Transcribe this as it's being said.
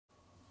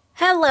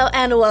Hello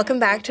and welcome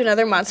back to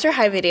another Monster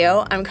High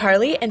video. I'm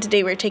Carly and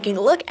today we're taking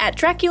a look at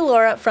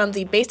Draculaura from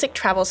the Basic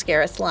Travel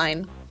Scaris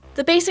line.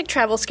 The Basic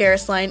Travel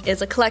Scaris line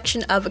is a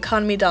collection of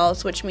economy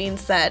dolls, which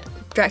means that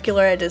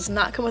Draculaura does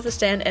not come with a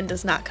stand and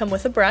does not come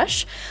with a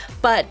brush,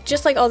 but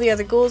just like all the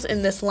other ghouls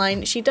in this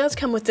line, she does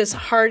come with this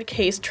hard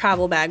case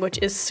travel bag, which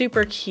is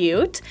super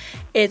cute.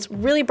 It's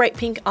really bright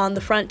pink on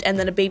the front and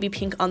then a baby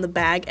pink on the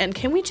bag, and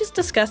can we just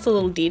discuss the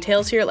little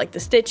details here, like the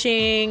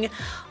stitching,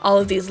 all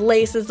of these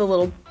laces, the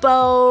little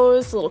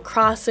bows, the little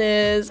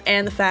crosses,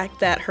 and the fact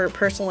that her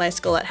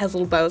personalized skelet has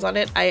little bows on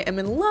it. I am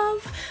in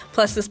love.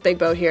 Plus this big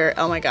bow here,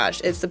 oh my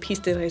gosh, it's the piece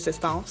de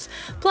resistance.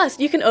 Plus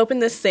you can open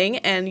this thing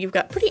and you've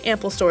got pretty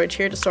ample storage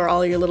here to store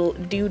all your little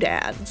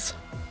doodads.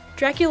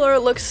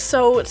 Draculaura looks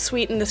so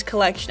sweet in this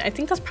collection. I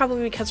think that's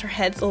probably because her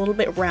head's a little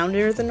bit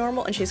rounder than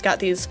normal and she's got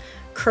these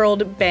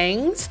curled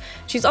bangs.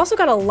 She's also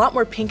got a lot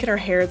more pink in her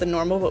hair than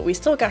normal, but we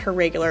still got her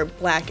regular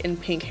black and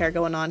pink hair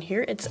going on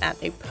here. It's at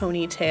a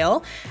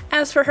ponytail.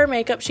 As for her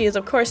makeup, she is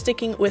of course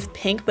sticking with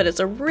pink, but it's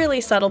a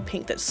really subtle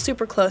pink that's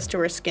super close to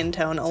her skin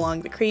tone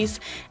along the crease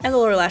and the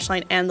lower lash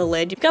line and the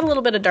lid. You've got a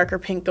little bit of darker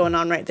pink going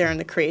on right there in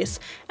the crease.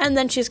 And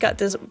then she's got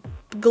this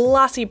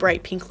glossy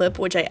bright pink lip,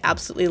 which I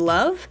absolutely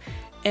love.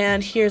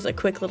 And here's a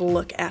quick little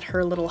look at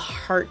her little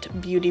heart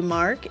beauty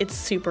mark. It's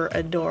super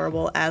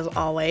adorable as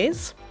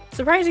always.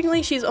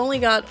 Surprisingly, she's only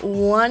got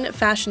one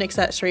fashion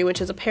accessory,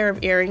 which is a pair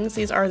of earrings.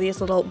 These are these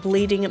little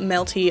bleeding,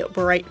 melty,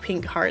 bright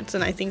pink hearts,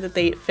 and I think that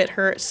they fit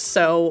her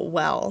so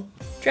well.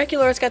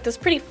 Draculaura's got this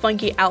pretty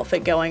funky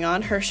outfit going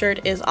on. Her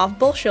shirt is off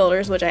both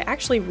shoulders, which I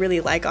actually really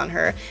like on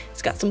her.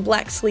 It's got some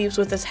black sleeves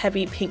with this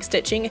heavy pink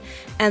stitching,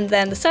 and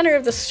then the center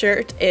of the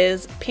shirt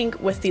is pink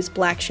with these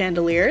black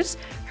chandeliers.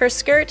 Her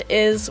skirt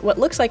is what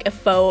looks like a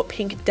faux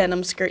pink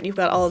denim skirt. You've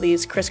got all of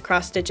these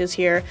crisscross stitches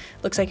here.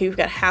 Looks like you've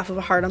got half of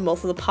a heart on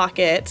both of the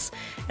pockets.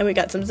 And we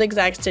got some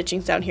zigzag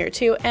stitchings down here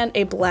too, and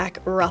a black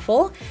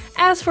ruffle.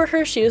 As for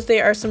her shoes,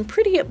 they are some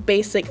pretty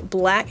basic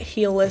black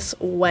heelless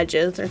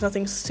wedges. There's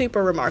nothing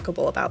super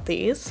remarkable about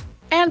these.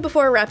 And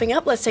before wrapping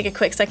up, let's take a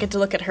quick second to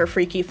look at her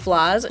freaky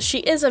flaws. She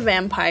is a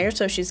vampire,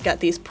 so she's got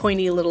these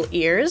pointy little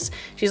ears.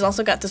 She's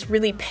also got this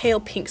really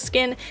pale pink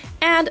skin,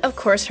 and of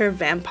course her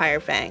vampire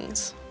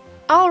fangs.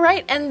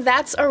 Alright, and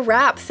that's a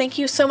wrap. Thank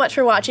you so much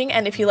for watching,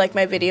 and if you like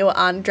my video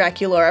on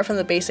Draculaura from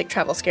the Basic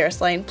Travel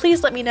Scaris line,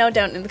 please let me know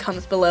down in the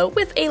comments below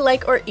with a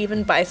like or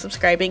even by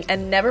subscribing,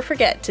 and never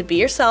forget to be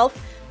yourself,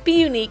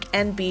 be unique,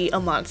 and be a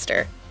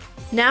monster.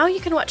 Now you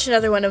can watch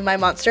another one of my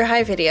Monster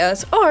High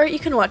videos, or you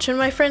can watch one of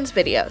my friends'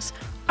 videos.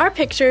 Our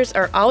pictures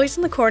are always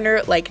in the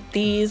corner like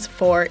these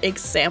 4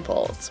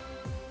 examples.